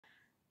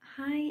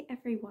Hi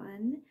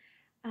everyone,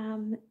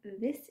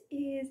 this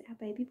is our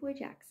baby boy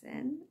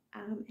Jackson,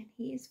 and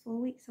he is 4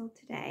 weeks old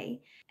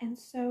today. And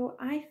so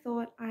I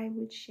thought I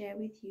would share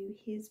with you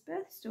his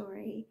birth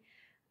story.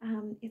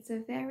 It's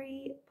a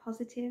very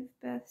positive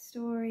birth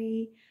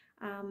story.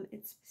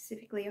 It's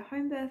specifically a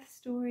home birth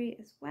story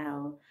as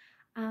well.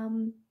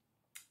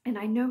 And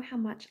I know how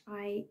much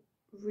I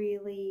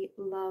really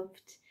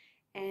loved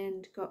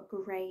and got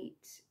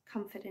great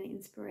comfort and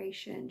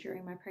inspiration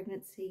during my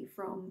pregnancy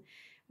from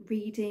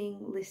reading,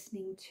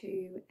 listening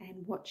to,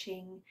 and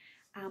watching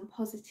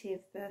positive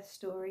birth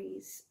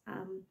stories.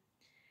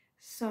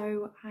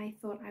 So I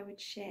thought I would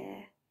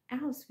share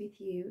ours with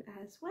you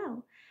as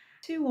well.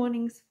 Two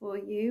warnings for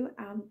you.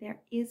 There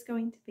is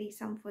going to be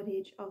some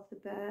footage of the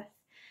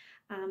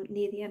birth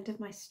near the end of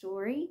my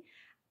story.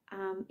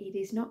 It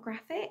is not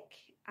graphic.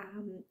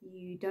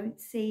 You don't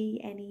see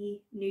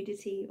any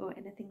nudity or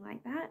anything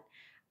like that.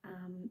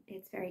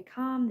 It's very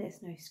calm,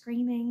 there's no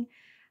screaming,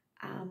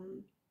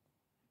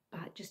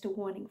 but just a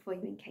warning for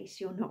you in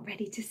case you're not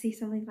ready to see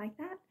something like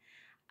that.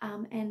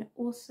 And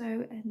also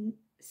a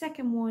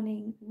second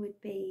warning would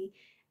be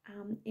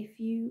if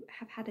you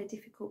have had a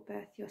difficult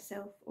birth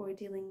yourself or are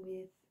dealing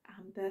with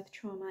birth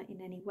trauma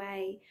in any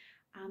way,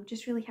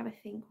 just really have a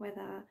think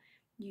whether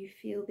you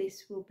feel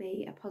this will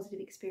be a positive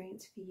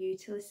experience for you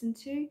to listen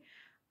to.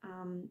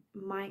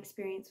 My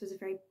experience was a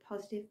very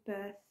positive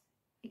birth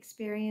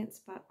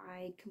experience, but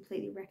I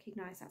completely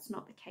recognize that's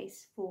not the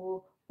case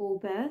for all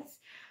births.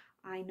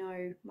 I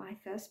know my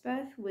first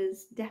birth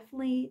was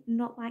definitely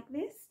not like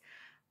this,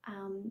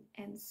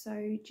 and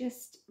so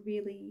just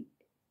really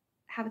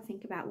have a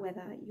think about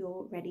whether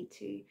you're ready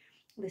to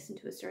listen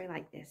to a story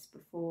like this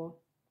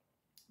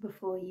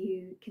before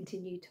you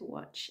continue to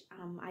watch.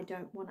 I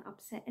don't want to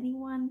upset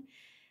anyone,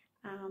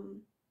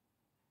 and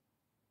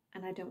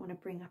I don't want to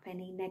bring up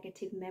any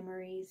negative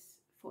memories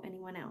for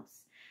anyone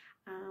else.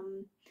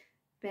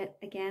 But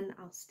again,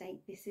 I'll state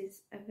this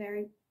is a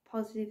very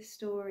positive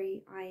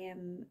story. I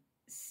am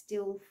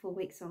still 4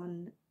 weeks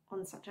on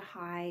such a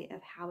high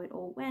of how it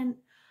all went,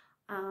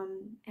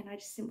 and I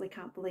just simply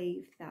can't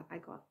believe that I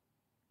got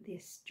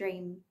this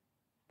dream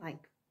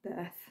like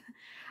birth.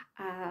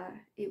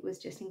 It was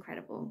just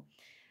incredible.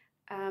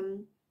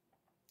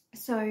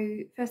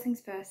 So first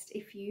things first,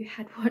 if you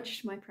had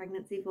watched my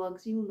pregnancy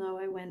vlogs, you'll know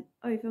I went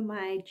over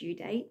my due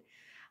date.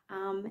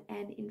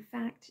 And in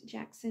fact,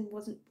 Jackson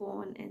wasn't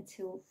born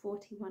until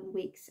 41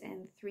 weeks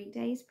and 3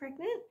 days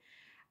pregnant.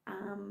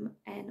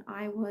 And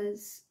I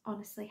was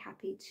honestly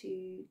happy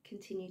to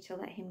continue to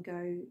let him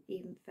go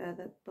even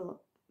further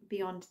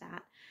beyond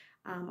that.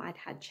 I'd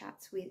had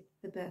chats with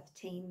the birth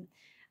team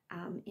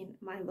in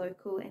my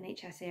local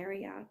NHS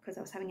area because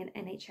I was having an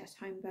NHS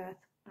home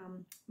birth.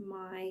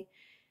 My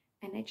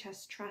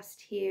NHS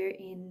trust here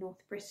in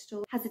North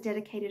Bristol has a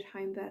dedicated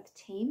home birth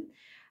team.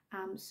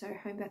 So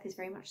home birth is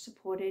very much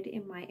supported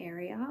in my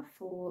area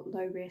for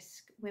low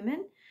risk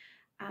women.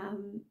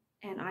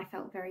 And I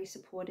felt very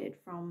supported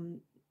from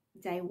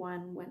day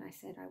one when I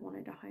said I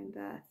wanted a home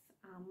birth.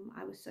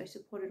 I was so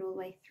supported all the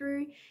way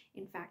through.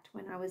 In fact,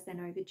 when I was then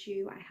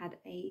overdue, I had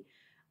a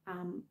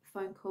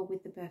phone call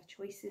with the Birth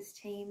Choices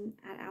team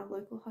at our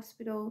local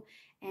hospital,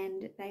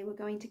 and they were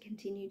going to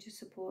continue to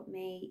support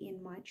me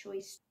in my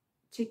choice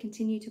to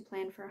continue to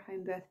plan for a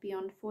home birth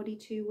beyond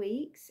 42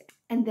 weeks.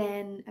 And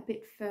then a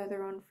bit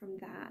further on from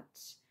that,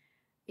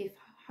 if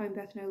home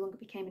birth no longer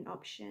became an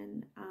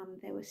option,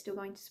 they were still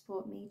going to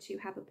support me to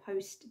have a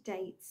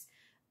post-dates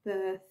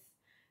birth,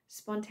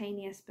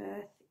 spontaneous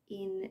birth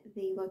in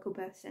the local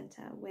birth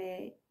centre,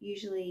 where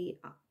usually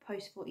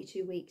post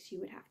 42 weeks you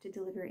would have to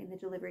deliver in the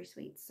delivery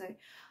suite. So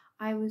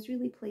I was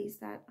really pleased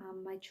that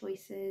my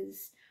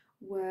choices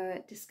were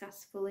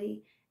discussed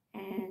fully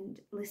and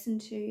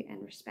listened to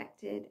and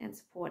respected and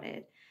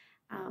supported.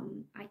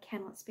 I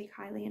cannot speak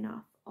highly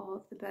enough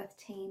of the birth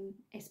team,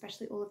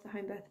 especially all of the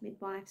home birth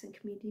midwives and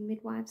community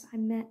midwives I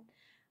met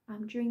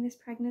during this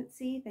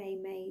pregnancy. They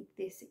made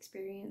this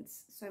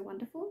experience so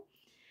wonderful.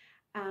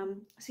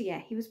 So yeah,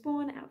 he was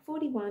born at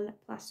 41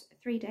 plus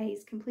 3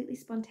 days, completely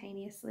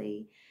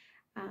spontaneously.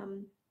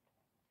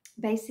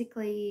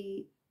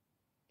 Basically,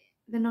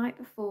 the night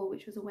before,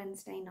 which was a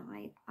Wednesday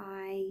night,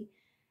 I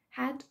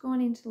had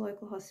gone into the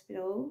local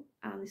hospital.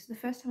 This is the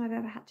first time I've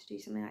ever had to do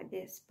something like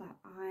this, but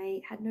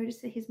I had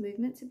noticed that his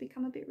movements had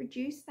become a bit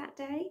reduced that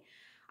day.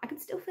 I could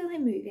still feel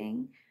him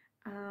moving,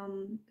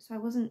 so I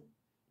wasn't,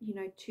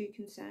 too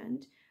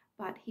concerned,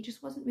 but he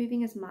just wasn't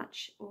moving as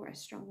much or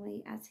as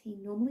strongly as he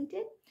normally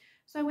did.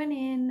 So I went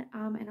in,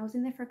 and I was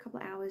in there for a couple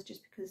of hours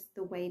just because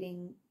the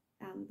waiting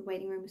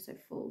room was so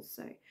full.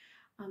 So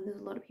there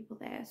was a lot of people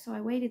there. So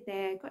I waited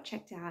there, got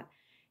checked out.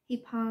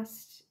 He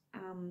passed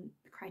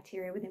the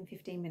criteria within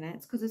 15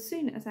 minutes because as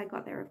soon as I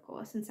got there, of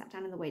course, and sat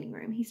down in the waiting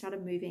room, he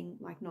started moving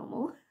like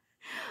normal.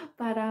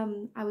 But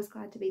I was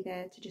glad to be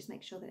there to just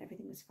make sure that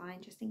everything was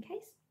fine, just in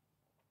case.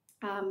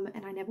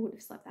 And I never would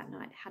have slept that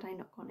night had I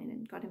not gone in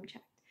and got him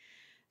checked.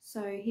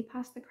 So he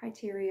passed the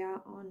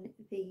criteria on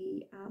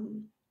the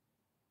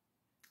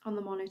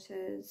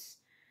monitors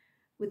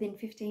within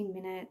 15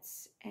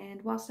 minutes.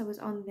 And whilst I was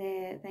on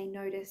there, they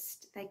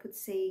could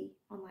see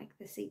on like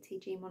the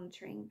CTG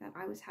monitoring that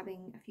I was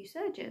having a few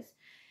surges.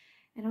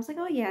 And I was like,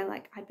 oh yeah,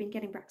 like I'd been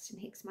getting Braxton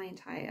Hicks my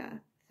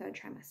entire third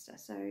trimester,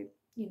 so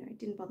you know, it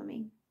didn't bother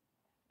me.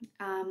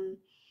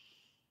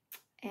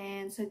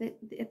 And so that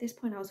at this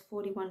point I was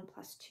 41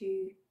 plus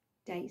 2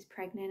 days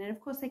pregnant, and of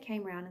course they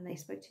came around and they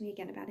spoke to me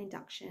again about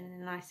induction,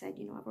 and I said,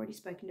 you know, I've already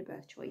spoken to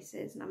Birth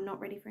Choices and I'm not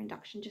ready for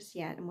induction just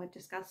yet, and we've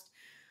discussed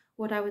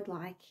what I would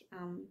like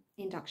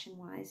induction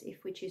wise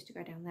if we choose to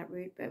go down that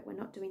route, but we're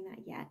not doing that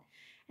yet.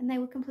 And they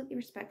were completely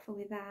respectful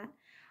with that.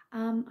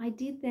 I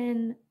did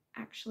then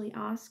actually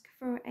ask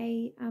for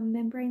a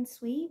membrane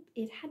sweep.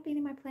 It had been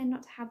in my plan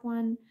not to have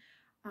one,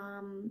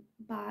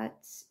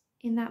 but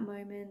in that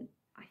moment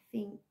I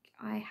think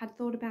I had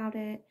thought about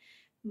it.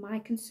 My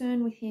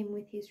concern with him,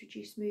 with his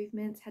reduced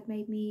movements, had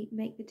made me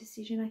make the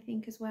decision, I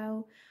think, as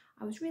well.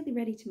 I was really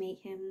ready to meet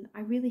him. I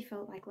really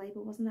felt like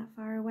labour wasn't that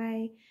far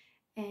away,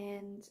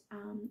 and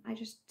I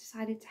just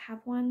decided to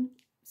have one.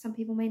 Some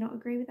people may not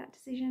agree with that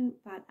decision,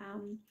 but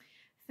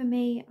for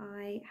me,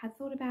 I had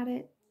thought about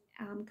it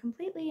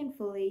completely and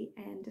fully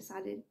and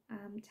decided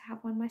to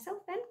have one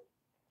myself then,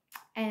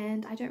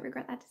 and I don't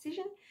regret that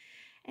decision.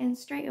 And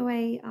straight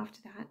away after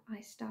that,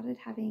 I started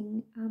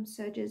having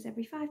surges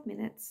every 5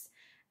 minutes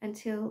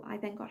until I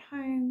then got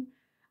home.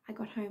 I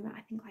got home at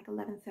I think like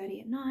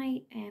 11:30 at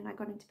night, and I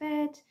got into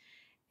bed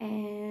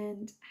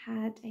and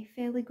had a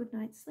fairly good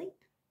night's sleep.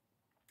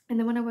 And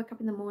then when I woke up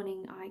in the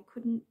morning, I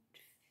couldn't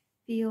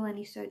feel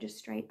any surges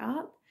straight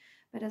up,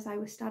 but as I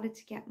was started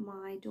to get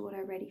my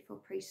daughter ready for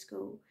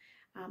preschool,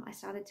 I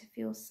started to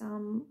feel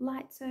some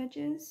light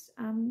surges,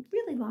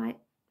 really light,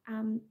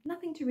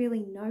 nothing to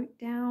really note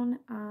down.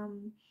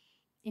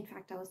 In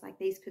fact, I was like,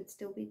 these could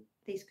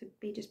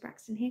be just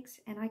Braxton Hicks,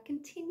 and I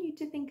continued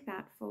to think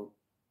that for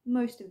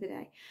most of the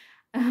day.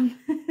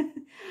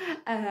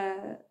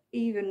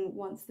 Even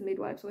once the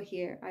midwives were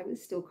here, I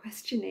was still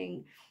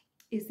questioning,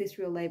 is this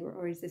real labor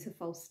or is this a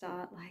false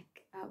start?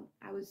 Like,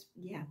 I was,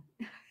 yeah,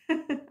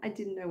 I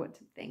didn't know what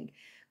to think,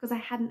 because I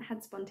hadn't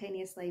had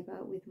spontaneous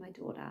labor with my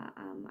daughter.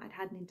 I'd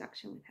had an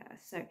induction with her,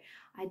 so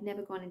I'd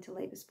never gone into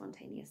labor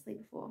spontaneously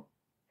before.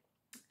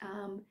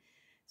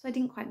 So I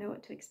didn't quite know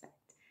what to expect.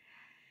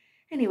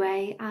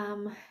 Anyway,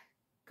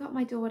 got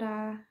my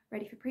daughter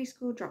ready for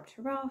preschool, dropped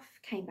her off,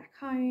 came back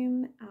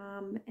home,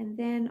 and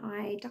then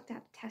I ducked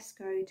out to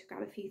Tesco to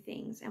grab a few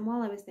things. And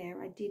while I was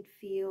there, I did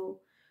feel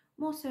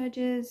more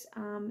surges,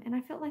 and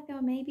I felt like they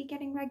were maybe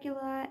getting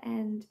regular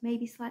and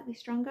maybe slightly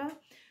stronger.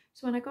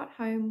 So when I got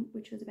home,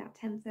 which was about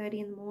 10:30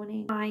 in the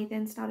morning, I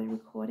then started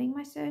recording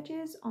my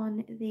surges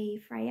on the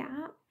Freya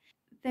app.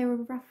 They were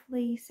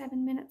roughly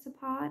 7 minutes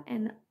apart,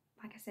 and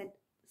like I said,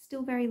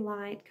 still very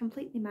light,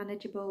 completely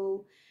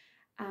manageable.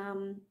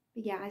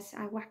 But yeah,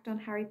 I whacked on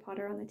Harry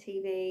Potter on the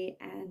TV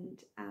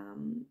and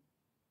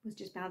was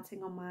just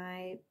bouncing on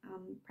my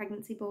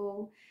pregnancy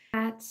ball.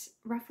 At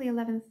roughly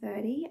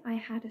 11:30, I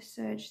had a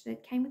surge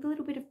that came with a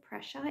little bit of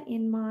pressure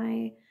in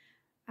my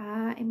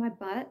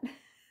butt,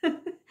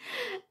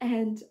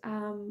 and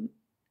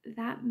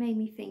that made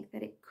me think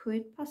that it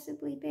could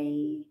possibly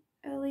be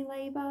early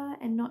labour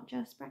and not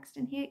just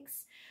Braxton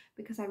Hicks,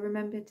 because I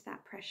remembered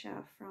that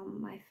pressure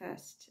from my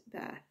first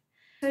birth.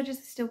 Surges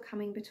are still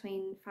coming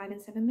between 5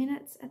 and 7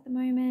 minutes at the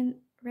moment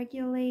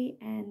regularly,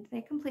 and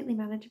they're completely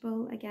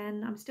manageable.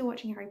 Again, I'm still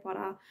watching Harry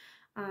Potter,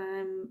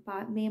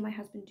 but me and my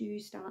husband do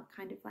start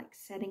kind of like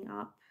setting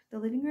up the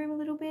living room a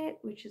little bit,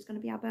 which is going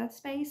to be our birth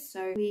space.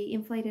 So we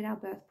inflated our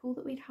birth pool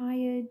that we'd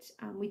hired.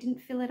 We didn't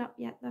fill it up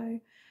yet though,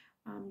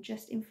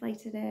 just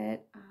inflated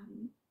it,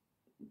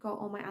 got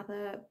all my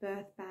other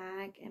birth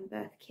bag and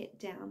birth kit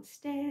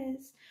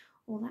downstairs,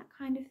 all that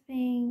kind of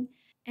thing.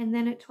 And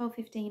then at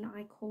 12:15,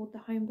 I called the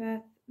home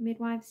birth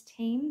midwives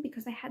team,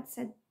 because they had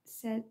said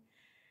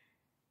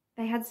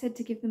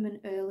to give them an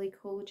early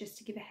call just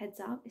to give a heads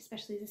up,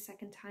 especially as a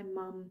second time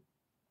mum,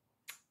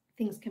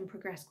 things can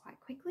progress quite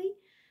quickly.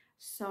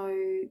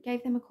 So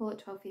gave them a call at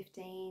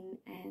 12:15,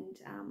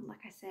 and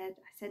like I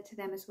said to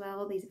them as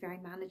well, these are very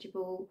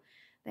manageable.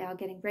 They are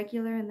getting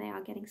regular and they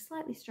are getting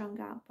slightly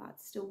stronger, but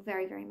still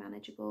very, very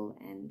manageable,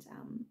 and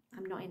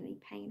I'm not in any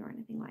pain or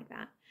anything like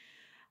that.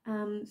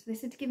 So they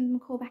said to give them a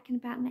call back in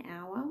about an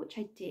hour, which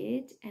I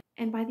did.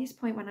 And by this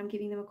point, when I'm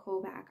giving them a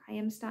call back, I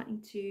am starting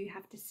to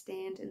have to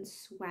stand and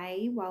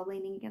sway while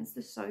leaning against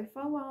the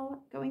sofa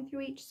while going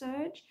through each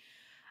surge.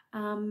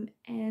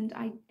 And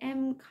I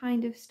am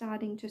kind of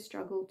starting to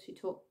struggle to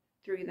talk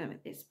through them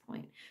at this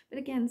point. But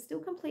again, still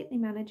completely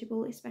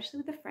manageable, especially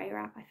with the Freya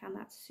app. I found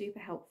that super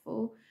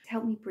helpful to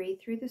help me breathe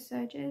through the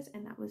surges,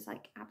 and that was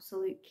like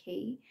absolute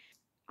key.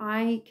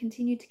 I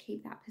continued to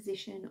keep that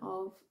position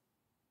of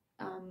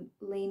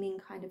leaning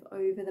kind of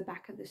over the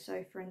back of the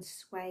sofa and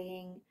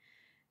swaying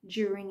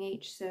during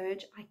each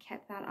surge. I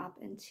kept that up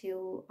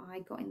until I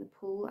got in the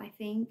pool. I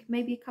think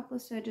maybe a couple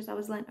of surges I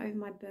was leant over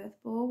my birth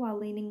ball while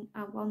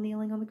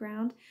kneeling on the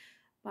ground,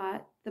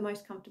 but the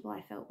most comfortable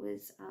I felt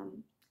was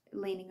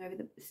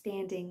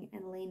standing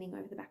and leaning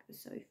over the back of the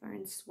sofa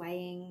and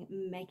swaying,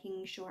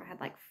 making sure I had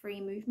like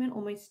free movement,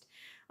 almost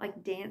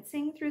like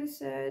dancing through the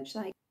surge.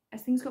 Like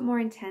as things got more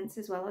intense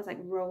as well, I was like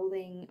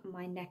rolling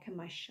my neck and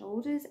my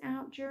shoulders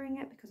out during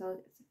it because I was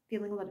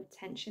feeling a lot of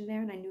tension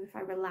there, and I knew if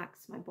I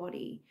relaxed my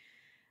body,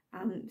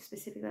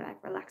 specifically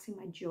like relaxing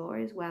my jaw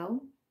as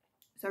well.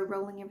 So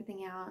rolling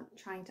everything out,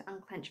 trying to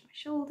unclench my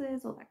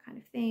shoulders, all that kind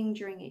of thing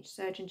during each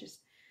surge, and just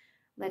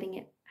letting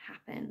it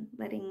happen,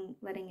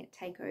 letting it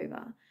take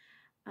over.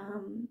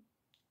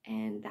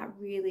 And that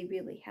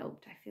really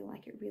helped. I feel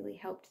like it really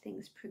helped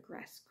things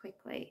progress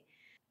quickly.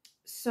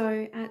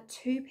 So at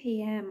 2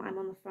 p.m. I'm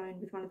on the phone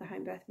with one of the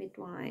home birth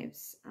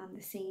midwives,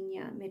 the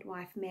senior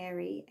midwife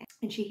Mary,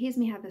 and she hears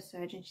me have a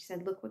surge, and she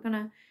said, look, we're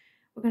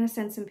gonna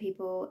send some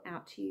people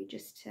out to you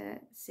just to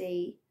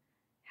see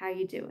how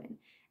you're doing.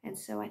 And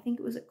so I think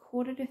it was at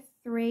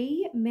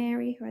 2:45,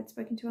 Mary, who I'd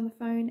spoken to on the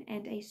phone,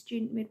 and a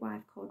student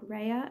midwife called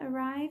Rhea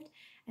arrived,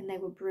 and they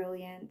were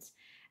brilliant.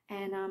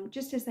 And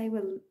just as they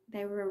were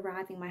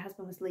arriving, my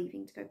husband was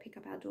leaving to go pick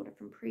up our daughter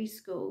from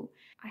preschool.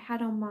 I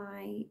had on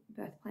my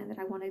birth plan that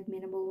I wanted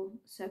minimal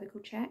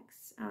cervical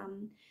checks,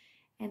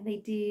 and they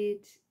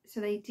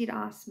did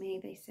ask me.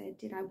 They said,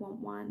 did I want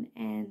one?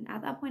 And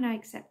at that point I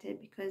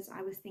accepted, because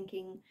I was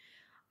thinking,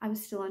 I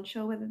was still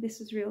unsure whether this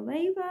was real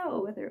labor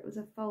or whether it was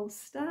a false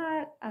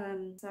start.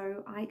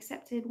 So I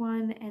accepted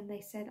one, and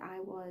they said I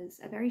was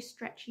a very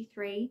stretchy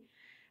 3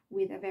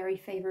 with a very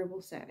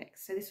favorable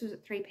cervix. So this was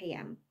at 3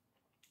 p.m.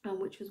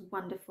 Which was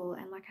wonderful.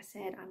 And like I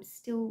said, I'm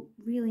still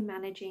really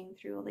managing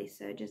through all these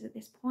surges at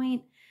this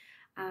point.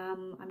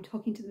 I'm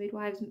talking to the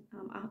midwives,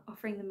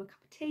 offering them a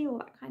cup of tea, all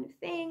that kind of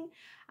thing.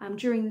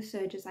 During the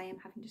surges, I am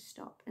having to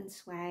stop and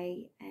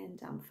sway and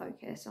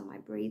focus on my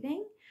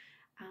breathing.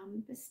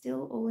 But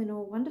still, all in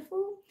all,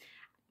 wonderful.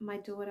 My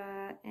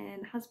daughter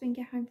and husband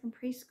get home from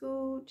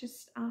preschool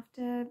just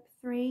after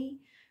 3,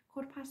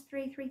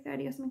 3:30,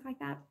 3:30 or something like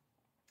that.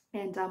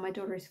 And my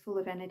daughter is full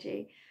of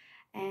energy.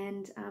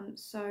 And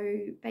so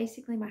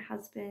basically my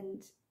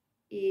husband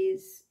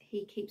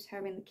he keeps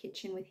her in the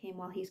kitchen with him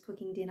while he's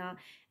cooking dinner,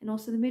 and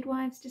also the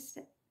midwives just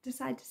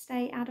decide to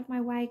stay out of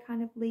my way,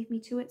 kind of leave me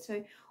to it.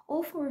 So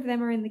all 4 of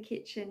them are in the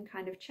kitchen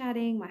kind of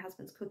chatting. My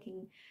husband's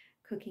cooking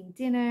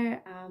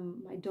dinner.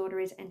 My daughter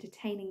is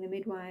entertaining the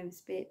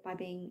midwives by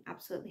being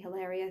absolutely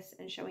hilarious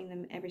and showing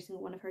them every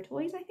single one of her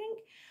toys, I think.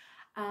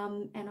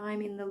 And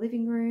I'm in the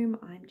living room.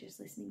 I'm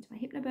just listening to my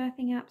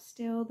hypnobirthing app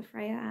still, the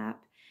Freya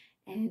app,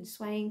 and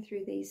swaying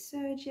through these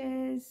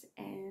surges,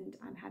 and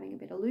I'm having a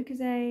bit of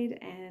Lucozade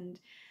and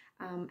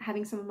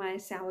having some of my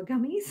sour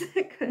gummies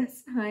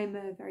because I'm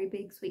a very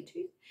big sweet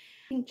tooth.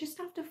 I think just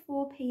after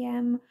 4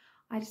 p.m.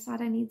 I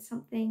decide I need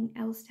something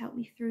else to help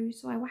me through,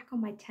 so I whack on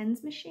my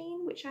TENS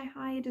machine, which I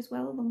hired as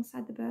well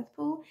alongside the birth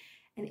pool,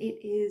 and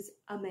it is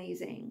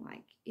amazing.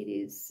 Like, it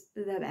is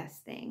the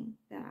best thing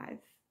that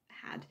I've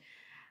had.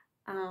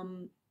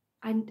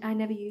 I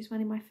never used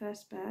one in my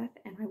first birth,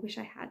 and I wish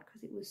I had,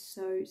 because it was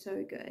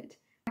so good.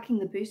 Whacking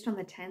the boost on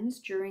the TENS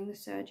during the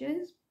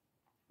surges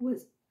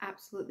was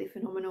absolutely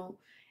phenomenal,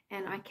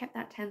 and I kept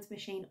that TENS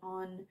machine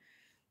on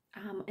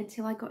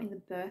until I got in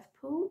the birth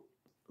pool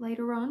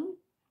later on.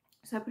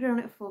 So I put it on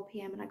at 4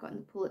 p.m. and I got in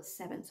the pool at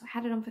 7, so I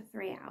had it on for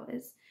 3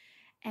 hours.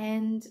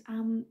 And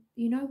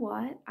you know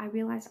what, I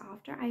realized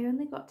after, I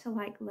only got to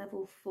like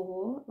level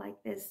 4. Like,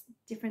 there's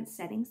different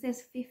settings,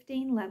 there's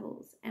 15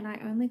 levels, and I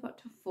only got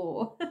to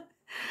 4.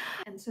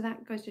 And so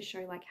that goes to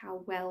show like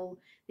how well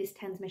this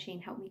TENS machine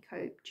helped me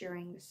cope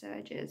during the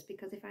surges,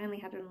 because if I only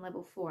had it on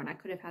level 4, and I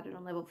could have had it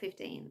on level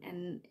 15,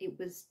 and it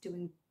was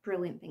doing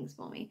brilliant things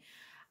for me.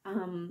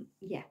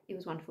 Yeah, it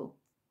was wonderful.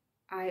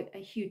 A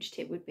huge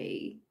tip would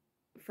be,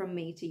 from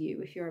me to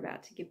you, if you're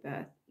about to give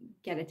birth,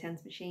 get a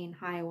TENS machine,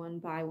 hire one,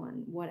 buy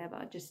one,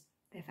 whatever. Just,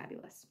 they're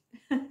fabulous.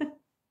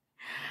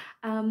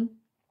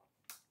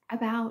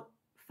 About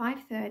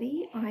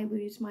 5:30 I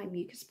lose my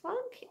mucus plug,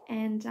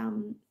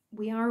 and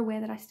we are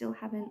aware that I still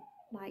haven't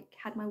like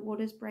had my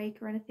waters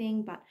break or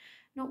anything, but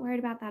not worried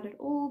about that at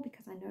all,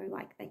 because I know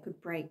like they could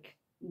break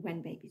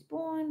when baby's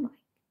born. Like,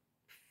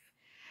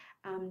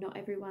 not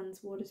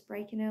everyone's waters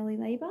break in early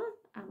labor.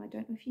 I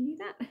don't know if you knew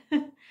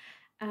that.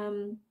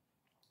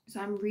 So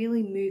I'm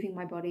really moving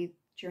my body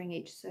during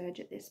each surge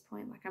at this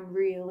point. Like, I'm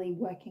really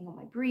working on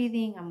my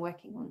breathing. I'm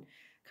working on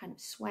kind of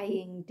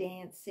swaying,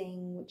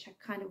 dancing, which I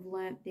kind of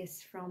learnt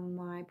this from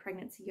my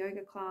pregnancy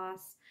yoga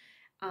class,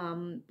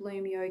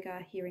 Bloom Yoga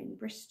here in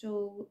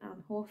Bristol,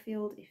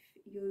 Horfield. If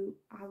you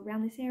are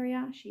around this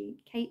area,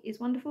 Kate is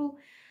wonderful.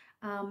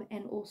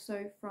 And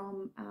also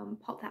from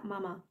Pop That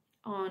Mama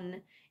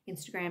on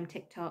Instagram,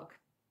 TikTok.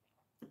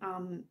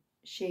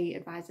 She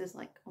advises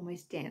like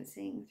almost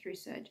dancing through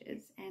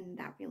surges, and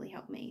that really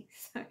helped me.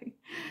 So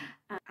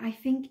I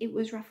think it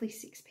was roughly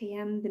 6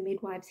 p.m. the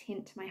midwives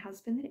hint to my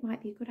husband that it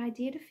might be a good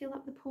idea to fill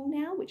up the pool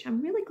now, which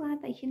I'm really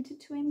glad they hinted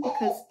to him,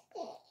 because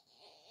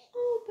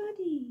oh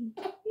buddy,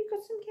 you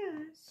got some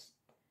gas.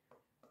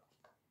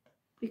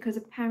 Because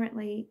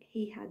apparently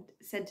he had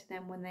said to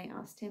them when they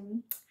asked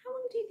him, how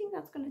long do you think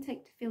that's going to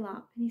take to fill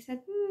up? And he said,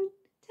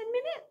 10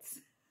 minutes.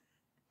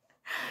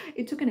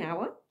 It took an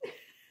hour.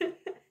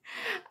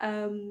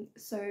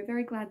 So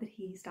very glad that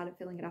he started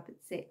filling it up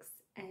at 6,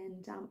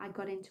 and I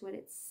got into it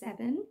at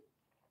 7.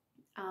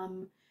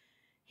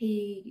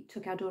 He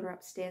took our daughter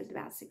upstairs at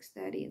about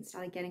 6:30 and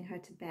started getting her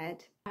to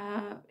bed.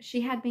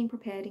 She had been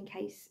prepared in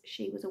case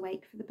she was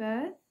awake for the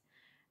birth,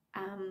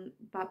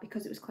 but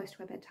because it was close to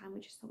her bedtime,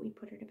 we just thought we'd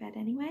put her to bed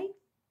anyway.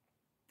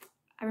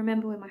 I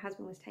remember when my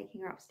husband was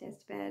taking her upstairs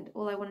to bed,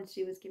 all I wanted to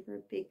do was give her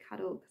a big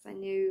cuddle because I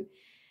knew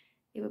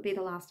it would be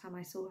the last time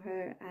I saw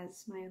her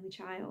as my only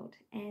child.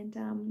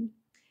 And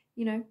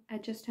you know, I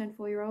just turned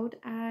 4-year-old.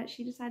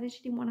 She decided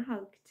she didn't want a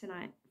hug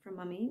tonight from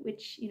mummy,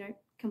 which, you know,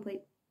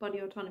 complete body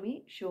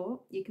autonomy.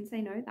 Sure, you can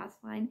say no, that's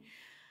fine.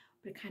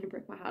 But it kind of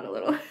broke my heart a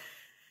little.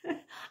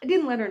 I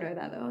didn't let her know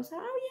that though. I was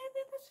like, oh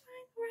yeah, that's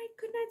fine. All right,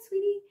 good night,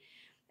 sweetie.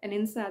 And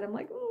inside I'm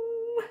like,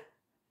 oh,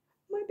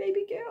 my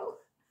baby girl.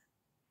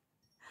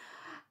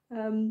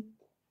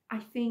 I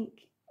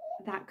think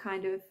that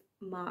kind of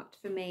marked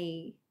for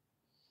me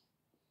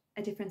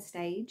a different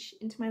stage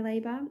into my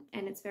labor,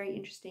 and it's very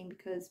interesting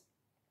because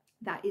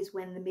that is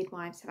when the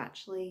midwives have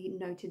actually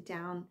noted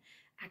down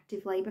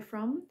active labor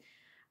from.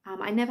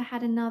 I never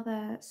had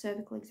another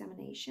cervical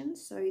examination,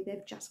 so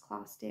they've just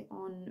classed it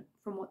on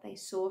from what they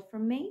saw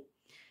from me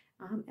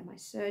and my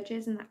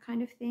surges and that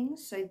kind of thing.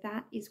 So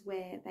that is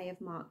where they have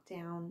marked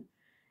down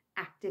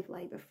active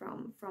labor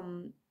from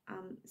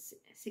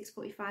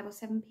 6:45 or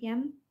 7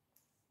 p.m.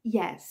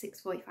 Yeah,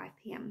 6:45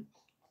 p.m.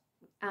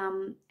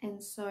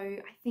 And so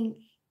I think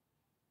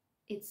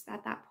it's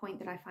at that point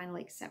that I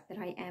finally accept that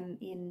I am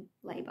in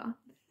labor.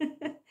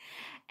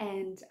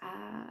 And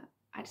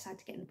I decided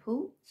to get in the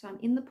pool. So I'm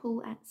in the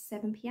pool at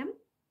 7 p.m.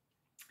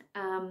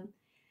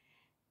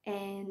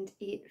 And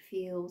it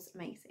feels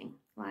amazing.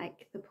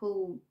 Like the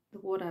pool, the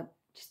water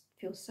just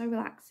feels so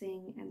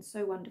relaxing and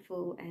so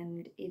wonderful,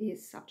 and it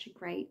is such a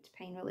great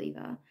pain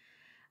reliever.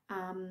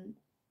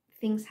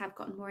 Things have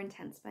gotten more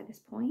intense by this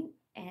point,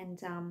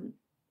 and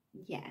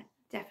yeah,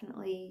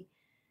 definitely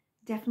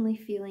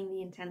feeling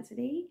the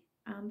intensity,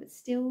 but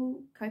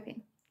still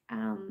coping,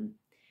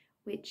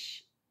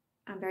 which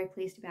I'm very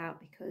pleased about,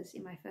 because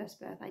in my first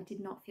birth I did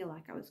not feel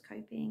like I was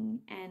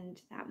coping,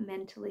 and that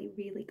mentally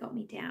really got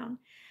me down.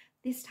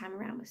 This time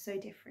around was so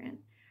different.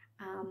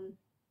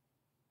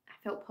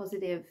 I felt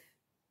positive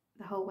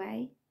the whole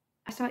way.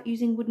 I start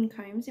using wooden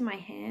combs in my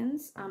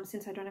hands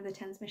since I don't have the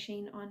TENS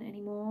machine on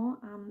anymore.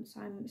 So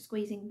I'm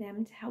squeezing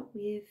them to help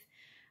with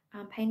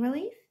pain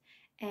relief.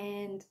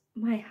 And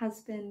my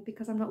husband,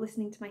 because I'm not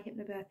listening to my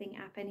hypnobirthing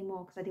app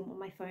anymore because I didn't want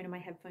my phone and my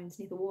headphones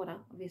near the water,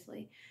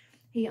 obviously,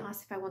 he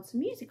asked if I want some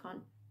music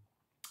on,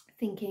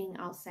 thinking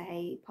I'll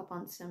say pop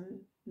on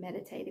some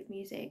meditative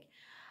music.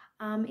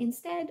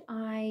 Instead,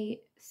 I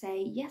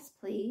say yes,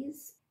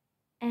 please.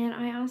 And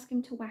I ask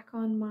him to whack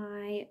on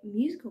my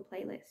musical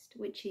playlist,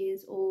 which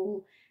is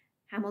all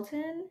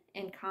Hamilton,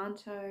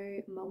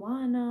 Encanto,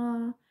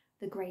 Moana,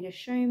 The Greatest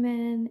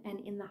Showman, and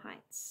In the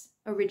Heights,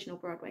 original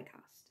Broadway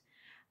cast.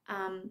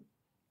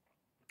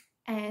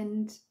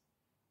 And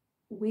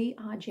we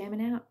are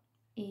jamming out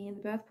in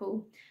the birth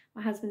pool.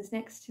 My husband's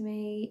next to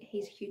me.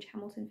 He's a huge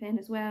Hamilton fan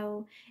as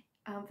well.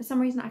 For some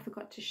reason, I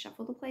forgot to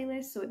shuffle the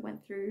playlist, so it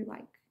went through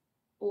like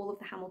all of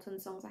the Hamilton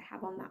songs I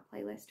have on that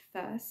playlist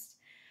first.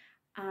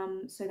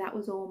 So that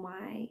was all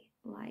my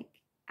like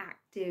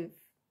active,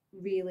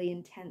 really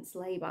intense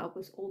labor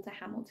was all to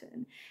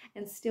Hamilton.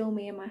 And still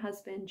me and my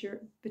husband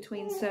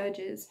between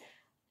surges,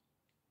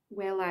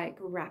 we're like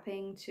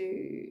rapping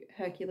to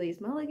Hercules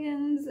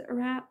Mulligan's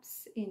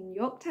raps in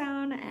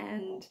Yorktown,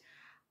 and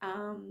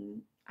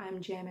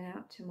I'm jamming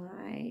out to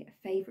my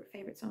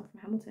favorite song from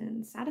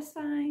Hamilton,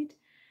 Satisfied.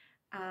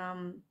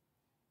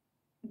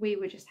 We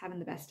were just having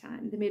the best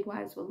time. The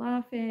midwives were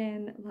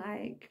laughing,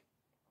 like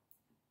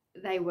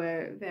they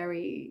were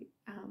very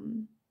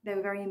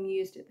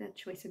amused at the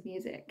choice of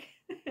music.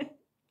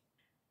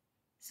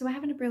 So we're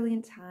having a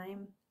brilliant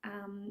time.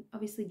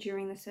 Obviously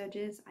during the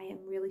surges I am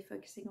really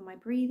focusing on my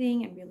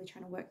breathing and really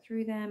trying to work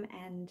through them,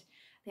 and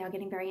they are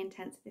getting very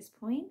intense at this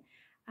point.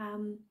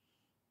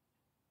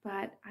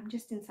 But I'm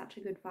just in such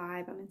a good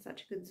vibe, I'm in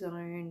such a good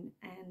zone,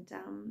 and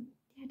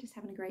yeah, just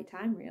having a great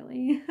time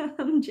really.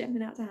 I'm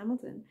jamming out to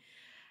Hamilton.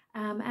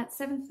 At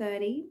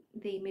 7:30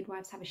 the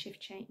midwives have a shift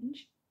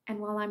change, and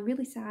while I'm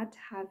really sad to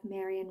have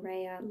Mary and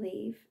Rhea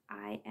leave,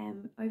 I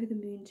am over the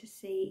moon to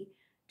see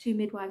 2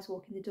 midwives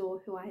walk in the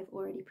door who I've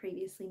already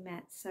previously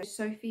met. So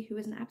Sophie, who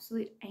was an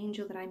absolute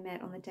angel that I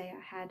met on the day I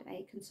had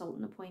a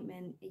consultant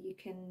appointment. You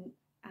can,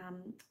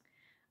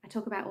 I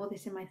talk about all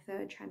this in my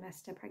 3rd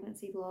trimester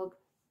pregnancy vlog,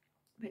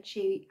 but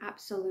she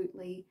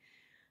absolutely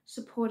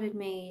supported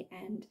me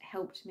and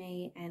helped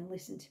me and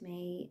listened to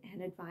me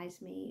and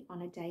advised me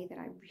on a day that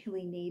I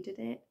really needed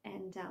it.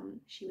 And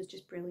she was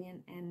just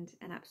brilliant and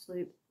an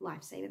absolute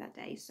lifesaver that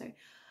day. So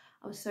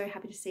I was so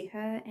happy to see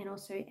her, and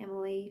also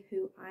Emily,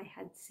 who I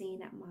had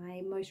seen at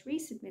my most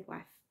recent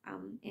midwife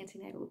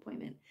antenatal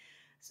appointment.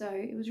 So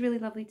it was really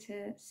lovely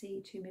to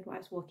see 2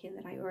 midwives walk in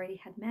that I already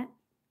had met,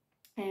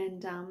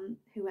 and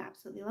who were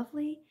absolutely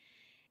lovely.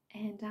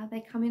 And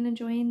they come in and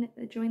join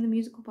the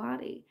musical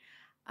party.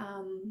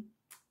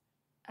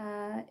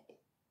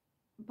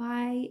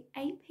 by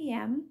 8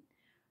 p.m.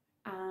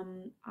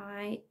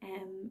 I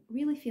am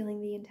really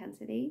feeling the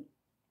intensity,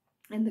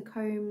 and the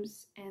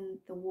combs and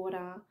the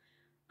water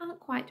aren't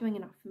quite doing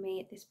enough for me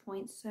at this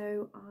point.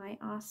 So I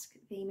ask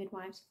the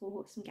midwives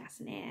for some gas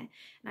and air, and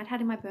I'd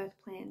had in my birth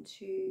plan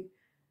to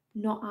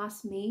not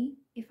ask me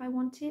if I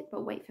want it,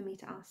 but wait for me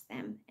to ask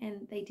them,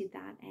 and they did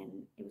that,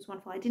 and it was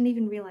wonderful. I didn't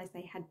even realize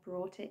they had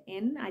brought it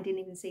in. I didn't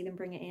even see them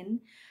bring it in.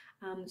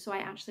 So I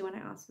actually, when I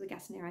asked for the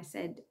gas and air, I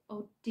said,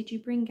 "Oh, did you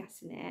bring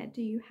gas and air?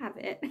 Do you have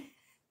it?"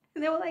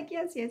 And they were like,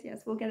 "Yes, yes,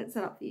 yes, we'll get it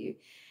set up for you."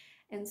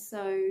 And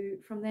so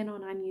from then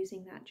on, I'm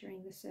using that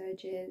during the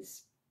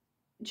surges.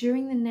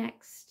 During the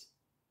next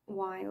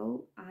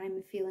while,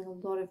 I'm feeling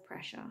a lot of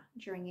pressure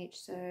during each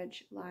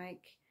surge,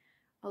 like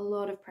a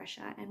lot of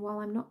pressure. And while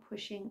I'm not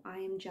pushing, I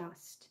am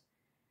just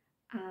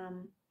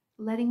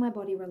letting my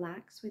body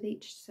relax with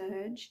each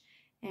surge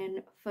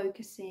and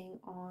focusing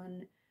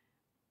on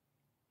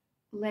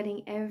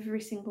letting every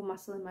single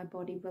muscle in my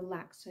body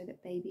relax so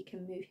that baby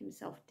can move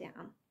himself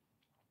down.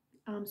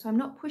 So I'm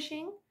not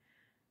pushing,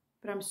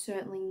 but I'm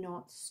certainly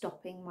not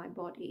stopping my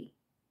body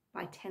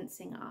by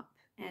tensing up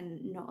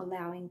and not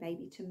allowing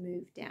baby to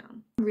move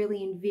down. I'm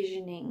really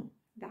envisioning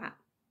that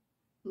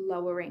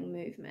lowering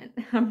movement.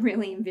 I'm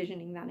really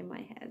envisioning that in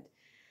my head.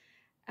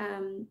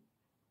 And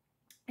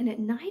at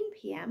 9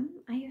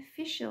 p.m, I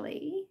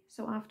officially,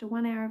 so after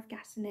 1 hour of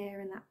gas and air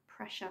and that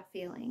pressure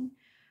feeling,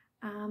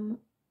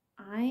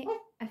 I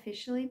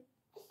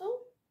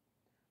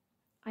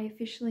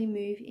officially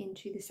move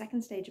into the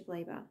second stage of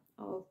labor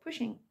of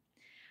pushing.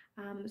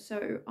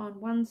 So on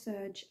one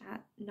surge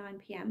at 9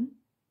 p.m,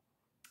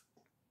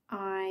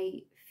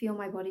 I feel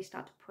my body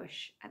start to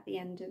push at the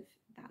end of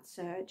that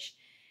surge,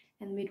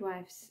 and the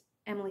midwives,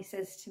 Emily,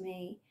 says to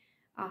me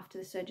after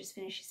the surge is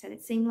finished, she said,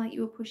 "It seemed like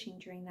you were pushing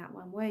during that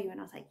one, were you?" And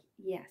I was like,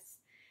 "Yes."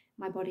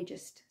 My body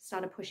just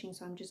started pushing,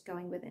 so I'm just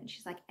going with it. And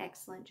she's like,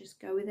 "Excellent, just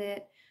go with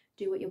it.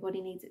 Do what your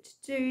body needs it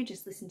to do.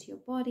 Just listen to your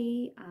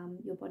body.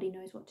 Your body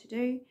knows what to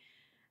do."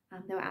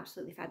 They were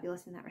absolutely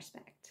fabulous in that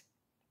respect.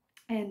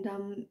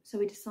 And so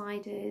we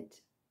decided,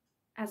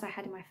 as I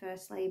had in my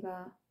first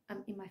labor,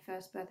 in my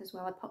first birth as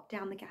well, I popped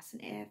down the gas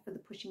and air for the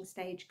pushing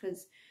stage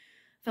because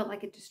I felt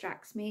like it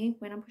distracts me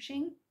when I'm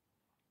pushing.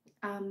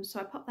 So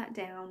I popped that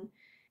down,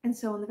 and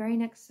so on the very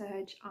next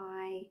surge,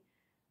 I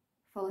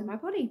follow my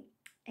body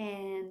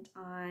and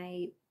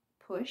I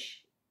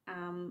push.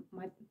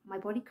 My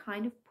body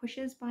kind of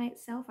pushes by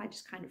itself. I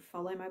just kind of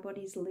follow my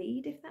body's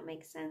lead, if that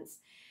makes sense.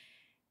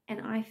 And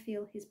I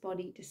feel his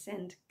body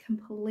descend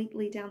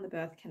completely down the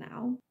birth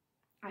canal.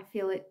 I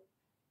feel it,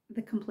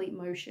 the complete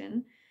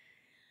motion.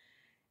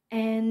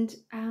 And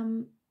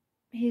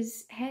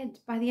his head,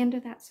 by the end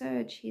of that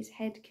surge, his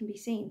head can be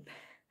seen.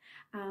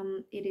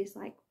 It is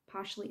like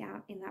partially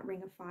out in that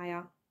ring of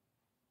fire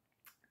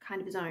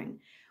kind of zone,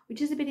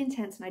 which is a bit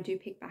intense, and I do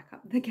pick back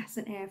up the gas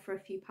and air for a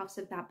few puffs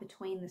of that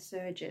between the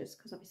surges,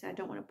 because obviously I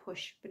don't want to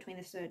push between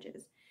the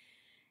surges.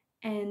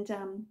 And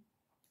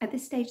at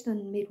this stage, the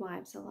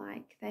midwives are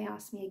like, they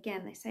ask me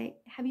again, they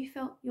say, "Have you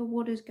felt your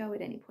waters go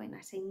at any point?" And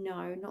I say,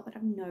 "No, not that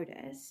I've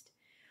noticed."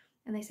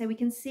 And they say, "We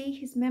can see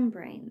his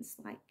membranes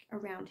like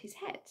around his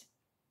head."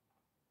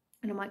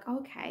 And I'm like,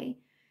 "Okay."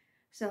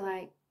 So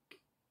like,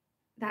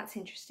 that's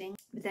interesting.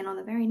 But then on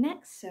the very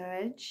next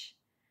surge,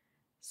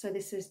 so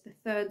this is the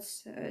third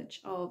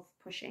surge of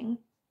pushing,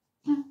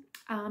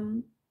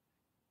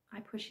 I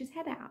push his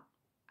head out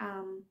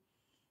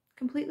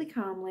completely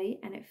calmly,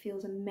 and it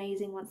feels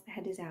amazing once the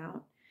head is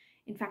out.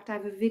 In fact, I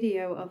have a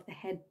video of the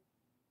head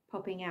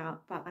popping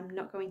out, but I'm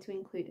not going to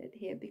include it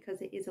here because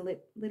it is a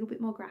little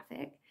bit more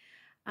graphic.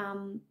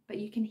 But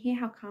you can hear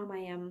how calm I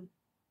am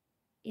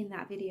in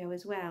that video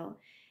as well.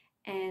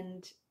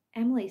 And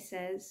Emily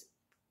says,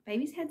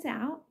 "Baby's head's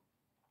out,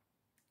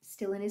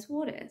 still in his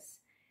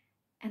waters."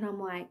 And I'm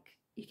like,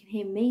 you can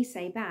hear me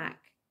say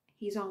back,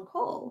 "He's on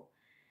Caul."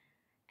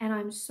 And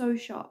I'm so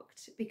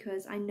shocked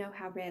because I know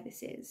how rare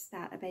this is,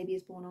 that a baby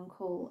is born on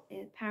Caul.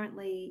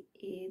 Apparently,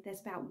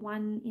 there's about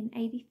 1 in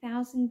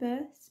 80,000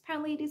 births.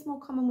 Apparently, it is more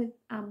common with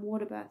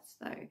water births,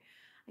 though,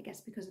 I guess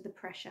because of the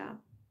pressure.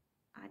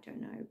 I don't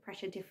know,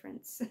 pressure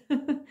difference.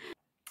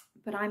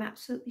 But I'm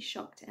absolutely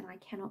shocked and I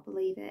cannot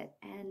believe it.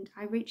 And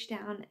I reach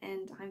down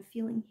and I'm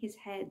feeling his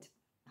head,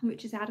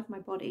 which is out of my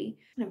body.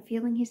 And I'm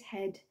feeling his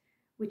head,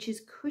 which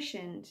is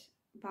cushioned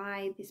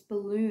by this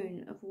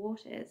balloon of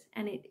waters,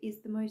 and it is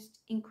the most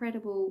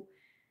incredible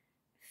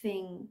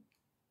thing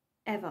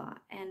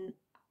ever. And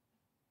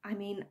I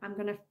mean, I'm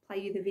going to play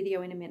you the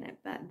video in a minute,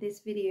 but this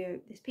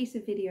piece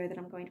of video that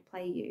I'm going to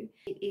play you,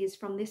 it is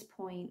from this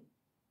point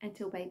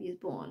until baby is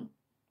born.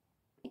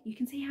 You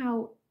can see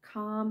how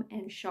calm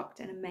and shocked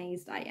and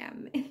amazed I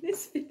am in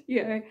this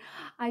video.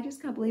 I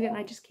just can't believe it, and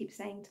I just keep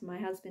saying to my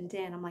husband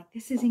Dan, I'm like,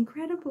 "This is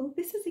incredible,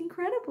 this is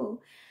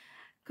incredible."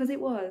 Because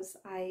it was,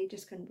 I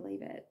just couldn't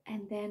believe it.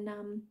 And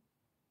then,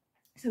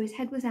 so his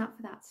head was out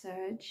for that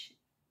surge,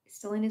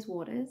 still in his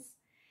waters.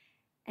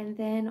 And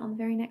then on the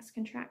very next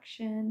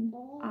contraction,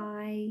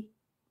 I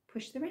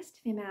push the rest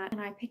of him out,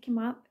 and I pick him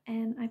up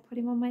and I put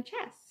him on my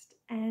chest,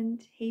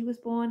 and he was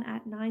born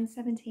at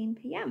 9:17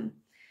 p.m.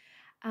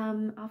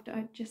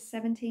 After just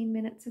 17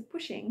 minutes of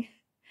pushing,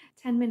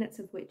 10 minutes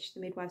of which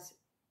the midwives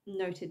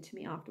noted to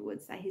me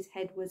afterwards that his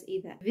head was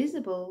either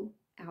visible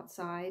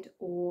outside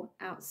or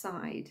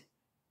outside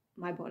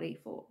my body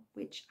for,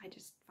 which I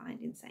just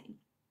find insane.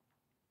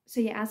 So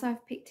yeah, as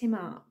I've picked him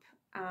up,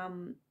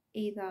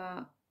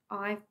 either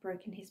I've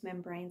broken his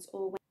membranes,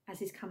 or as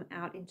he's come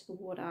out into the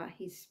water,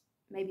 he's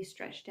maybe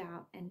stretched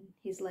out and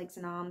his legs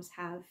and arms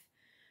have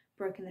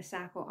broken the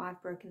sac, or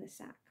I've broken the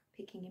sac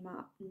picking him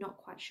up. Not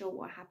quite sure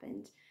what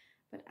happened,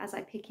 but as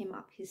I pick him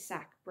up, his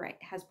sac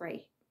has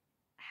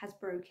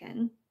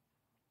broken,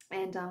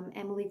 and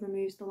Emily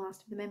removes the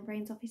last of the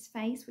membranes off his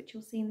face, which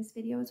you'll see in this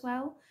video as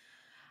well.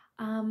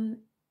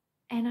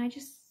 And I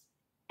just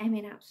am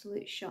in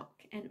absolute shock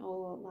and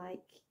awe.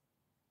 Like,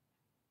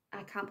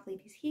 I can't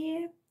believe he's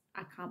here.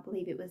 I can't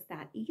believe it was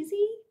that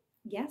easy.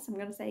 Yes, I'm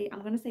gonna say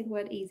the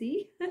word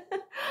easy.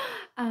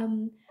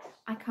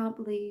 I can't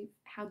believe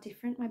how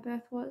different my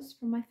birth was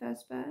from my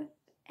first birth,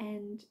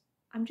 and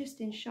I'm just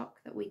in shock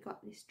that we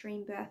got this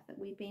dream birth that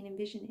we've been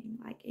envisioning.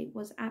 Like, it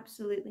was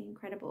absolutely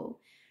incredible,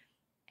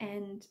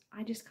 and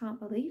I just can't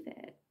believe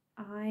it.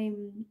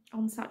 I'm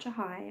on such a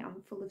high.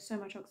 I'm full of so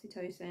much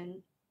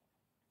oxytocin,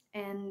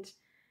 and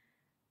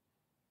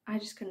I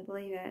just couldn't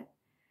believe it.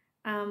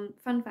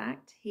 Fun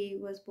fact, he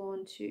was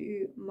born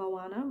to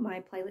Moana.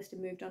 My playlist had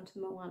moved on to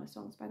the Moana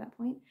songs by that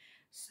point.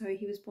 So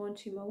he was born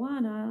to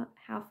Moana,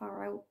 How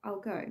Far I'll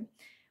Go,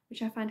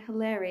 which I find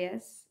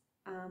hilarious,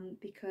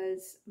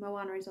 because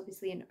Moana is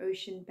obviously an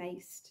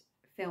ocean-based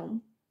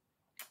film,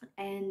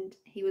 and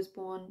he was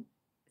born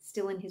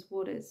still in his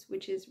waters,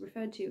 which is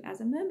referred to as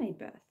a mermaid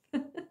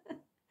birth.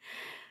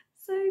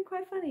 So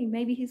quite funny.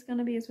 Maybe he's going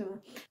to be a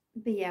swimmer.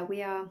 But yeah,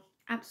 we are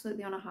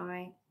absolutely on a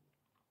high.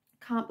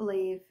 Can't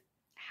believe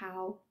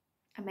how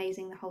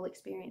amazing the whole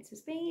experience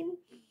has been.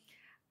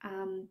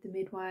 The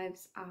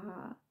midwives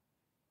are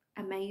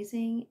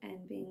amazing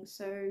and being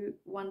so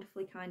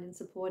wonderfully kind and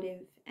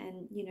supportive,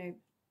 and, you know,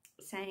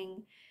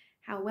 saying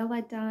how well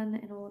I'd done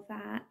and all of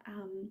that.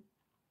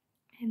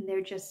 And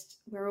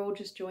we're all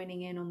just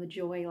joining in on the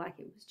joy. Like,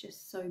 it was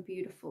just so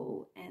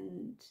beautiful,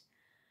 and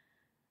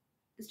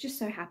it's just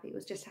so happy. It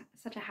was just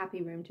such a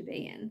happy room to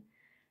be in.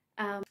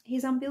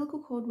 His umbilical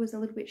cord was a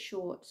little bit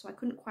short, so I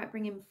couldn't quite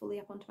bring him fully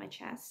up onto my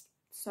chest.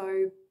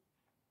 So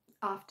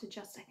after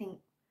just, I think,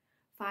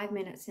 5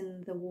 minutes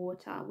in the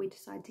water, we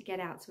decided to get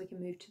out so we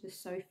can move to the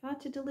sofa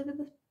to deliver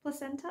the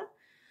placenta.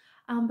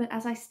 But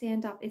as I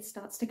stand up, it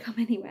starts to come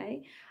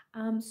anyway.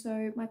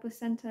 So my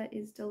placenta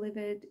is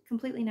delivered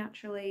completely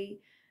naturally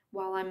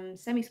while I'm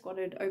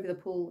semi-squatted over the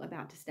pool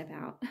about to step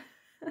out.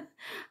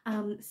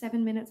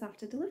 7 minutes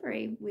after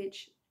delivery,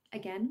 which,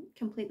 again,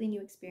 completely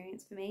new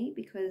experience for me,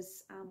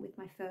 because with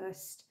my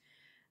first,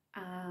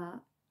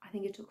 I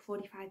think it took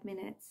 45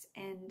 minutes,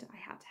 and I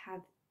had to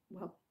have,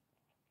 well,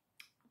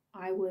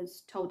 I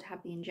was told to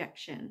have the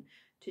injection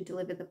to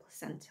deliver the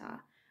placenta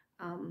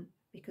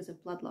because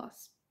of blood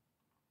loss.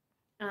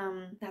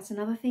 That's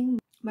another thing.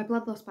 My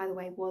blood loss, by the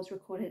way, was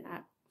recorded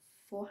at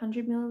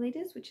 400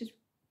 milliliters, which is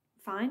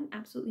fine,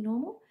 absolutely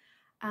normal.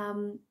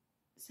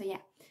 So yeah,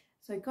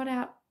 so got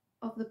out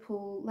of the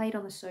pool, laid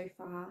on the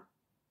sofa,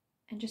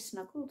 and just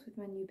snuggled with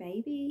my new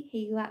baby.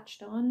 He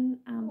latched on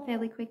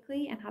fairly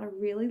quickly and had a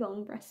really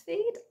long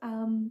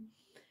breastfeed,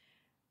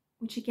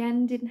 which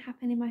again didn't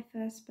happen in my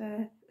first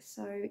birth.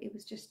 So it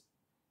was just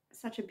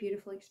such a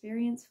beautiful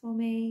experience for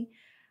me.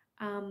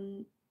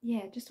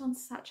 Yeah, just on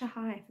such a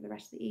high for the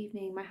rest of the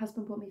evening. My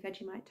husband bought me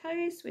Vegemite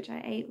toast, which I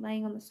ate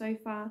laying on the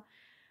sofa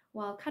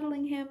while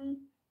cuddling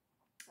him.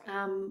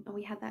 And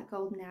we had that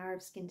golden hour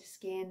of skin to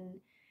skin,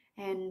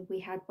 and we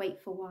had wait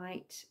for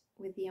white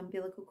with the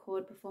umbilical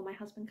cord before my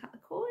husband cut the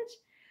cord.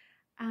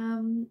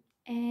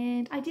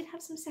 And I did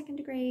have some second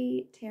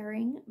degree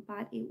tearing,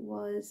 but it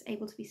was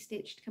able to be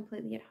stitched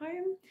completely at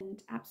home,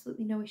 and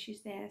absolutely no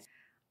issues there.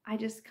 I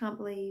just can't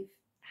believe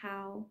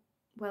how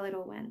well it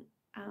all went.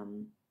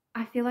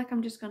 I feel like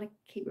I'm just going to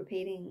keep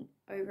repeating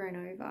over and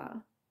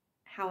over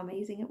how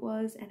amazing it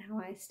was, and how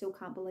I still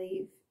can't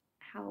believe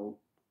how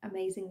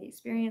amazing the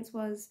experience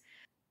was.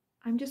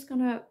 I'm just going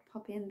to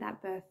pop in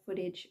that birth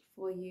footage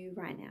for you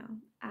right now.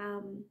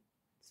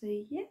 So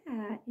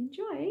yeah,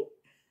 enjoy.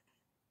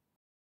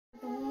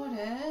 The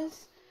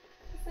waters.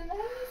 It's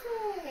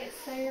amazing. It's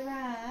so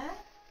rare.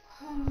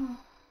 Do you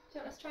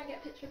want us to try and get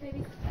a picture of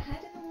baby's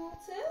head in the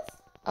waters?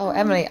 Oh,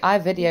 Emily, I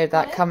videoed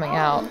that coming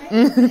out.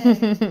 Someone's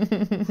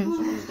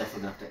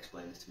definitely going to have to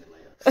explain this to me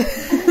later.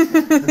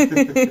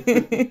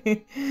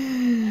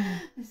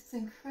 This is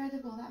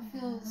incredible. That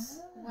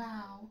feels,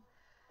 wow.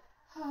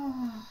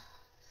 Oh,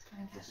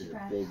 This is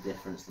a big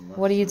difference than last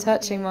What are you time.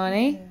 touching,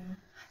 Marnie? I'm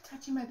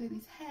touching my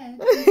baby's head.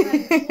 The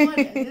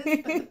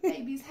waters, but the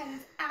baby's head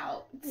is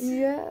out.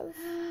 Yes.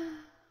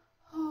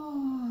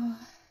 Oh.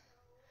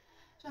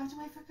 Do I have to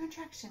wait for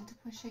contraction to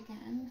push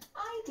again?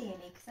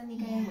 Ideally, because then you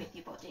go in with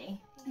your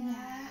body.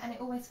 Yeah. And it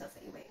always feels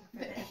like you're waiting for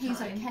But a bit of he's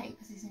time. okay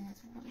because he's in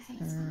his waters.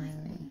 He's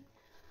fine.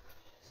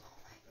 Oh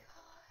my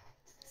god.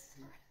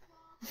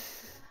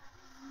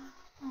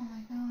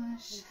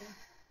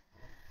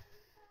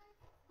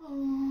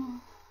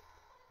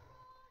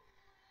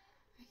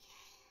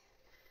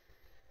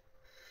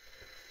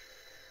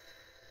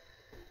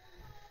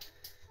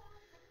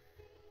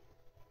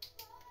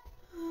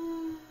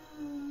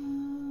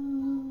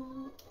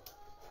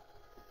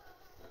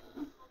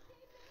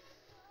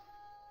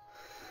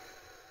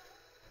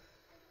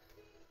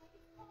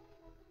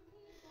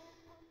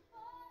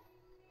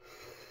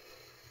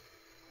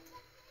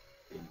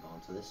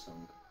 to this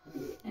song.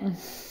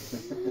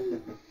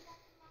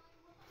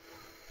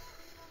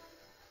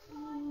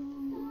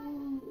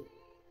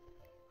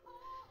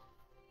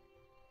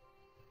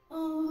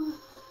 Oh,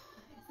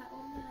 Is that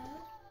one there?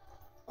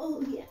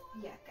 oh yeah.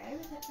 Yeah, go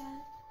with it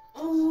then.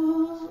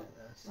 Oh,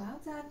 Well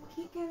done.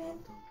 Keep going.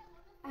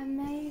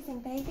 Amazing.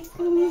 Baby's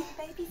coming. Oh.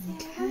 Baby's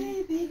here.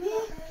 Hey, baby.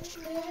 Well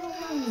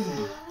done.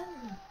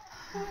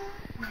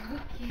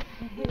 Okay.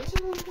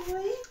 Come on,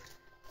 boy.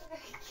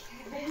 Okay.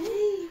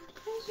 Hey,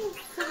 how's your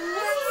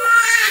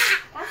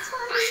That's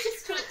fine. You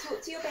just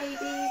talk to your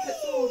baby. Put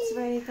some water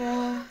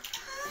over.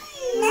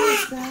 Well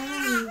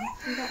done.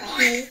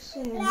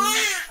 Congratulations.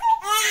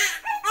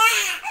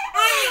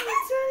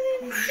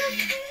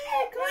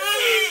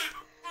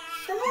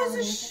 That was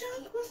a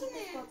shock, wasn't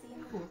it?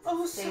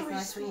 Oh, sorry,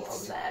 nice sweet. and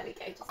warm. There we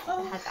go. Just put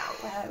Oh. the head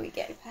out. There we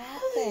go. Hello,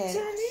 Perfect.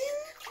 darling.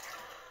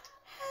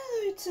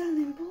 Hello,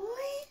 darling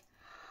boy.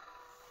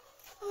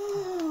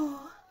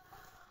 Oh.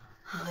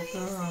 Hi,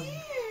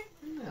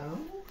 No.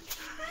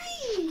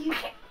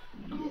 Hi.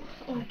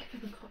 Oh,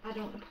 I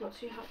don't want to pull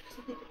too hard because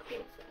I think the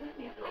cord's there. Let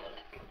me have a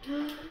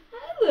look.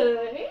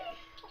 Hello.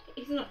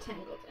 He's not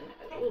tangled in it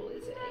at all,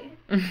 is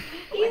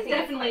he? He's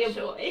definitely a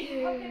boy. Pop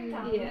him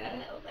down Yeah. a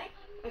little bit.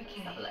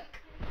 Okay. Let's have a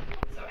look.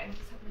 Sorry, I'm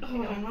just having a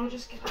Hold look. on, I'll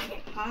just get a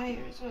bit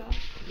higher as well.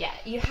 Yeah,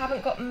 you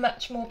haven't got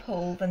much more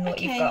pull than what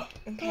you've Okay. got.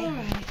 Okay.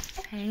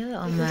 Alright. Hey,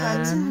 little You can try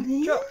man. to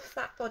Darling. drop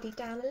that body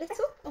down a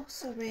little. Oh,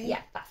 sorry.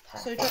 Yeah, that's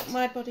perfect. So drop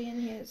my body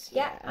in his.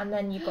 Yeah, and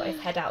then you've got his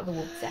head out of the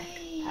woodsack.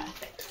 Hi.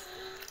 Perfect.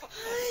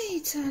 Hi,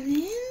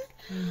 darling.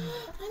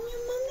 I'm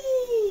your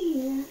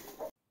mummy.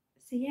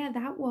 So yeah,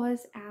 that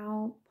was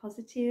our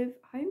positive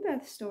home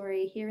birth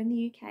story here in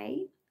the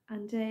UK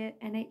under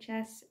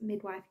NHS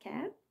midwife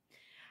care.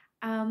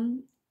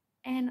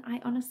 And I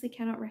honestly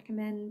cannot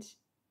recommend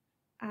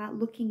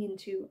looking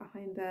into a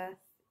home birth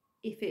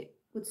if it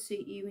would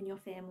suit you and your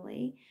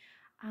family.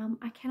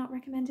 I cannot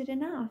recommend it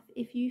enough.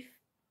 If you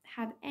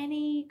have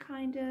any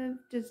kind of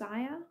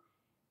desire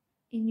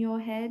in your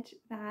head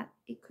that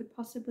it could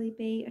possibly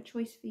be a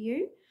choice for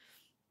you,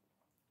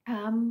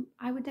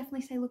 I would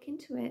definitely say look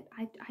into it.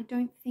 I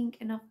don't think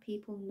enough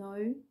people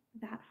know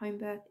that home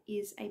birth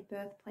is a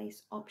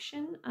birthplace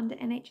option under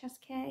NHS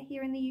care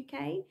here in the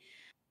UK.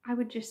 I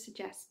would just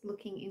suggest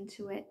looking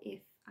into it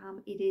if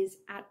it is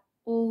at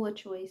all a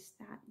choice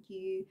that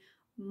you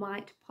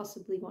might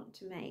possibly want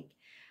to make,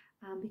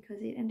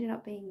 because it ended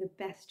up being the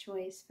best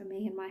choice for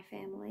me and my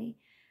family.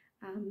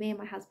 Me and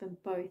my husband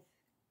both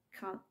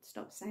can't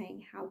stop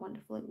saying how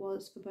wonderful it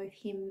was for both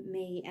him,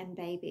 me, and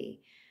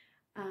baby.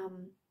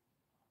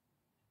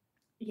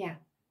 Yeah,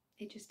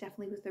 it just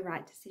definitely was the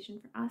right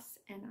decision for us,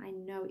 and I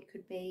know it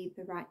could be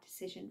the right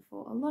decision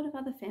for a lot of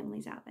other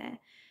families out there.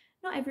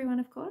 Not everyone,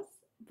 of course,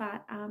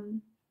 but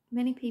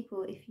many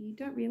people, if you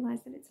don't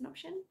realize that it's an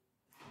option.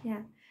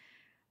 Yeah,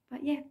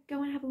 but yeah,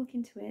 go and have a look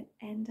into it,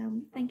 and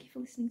thank you for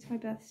listening to my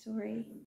birth story.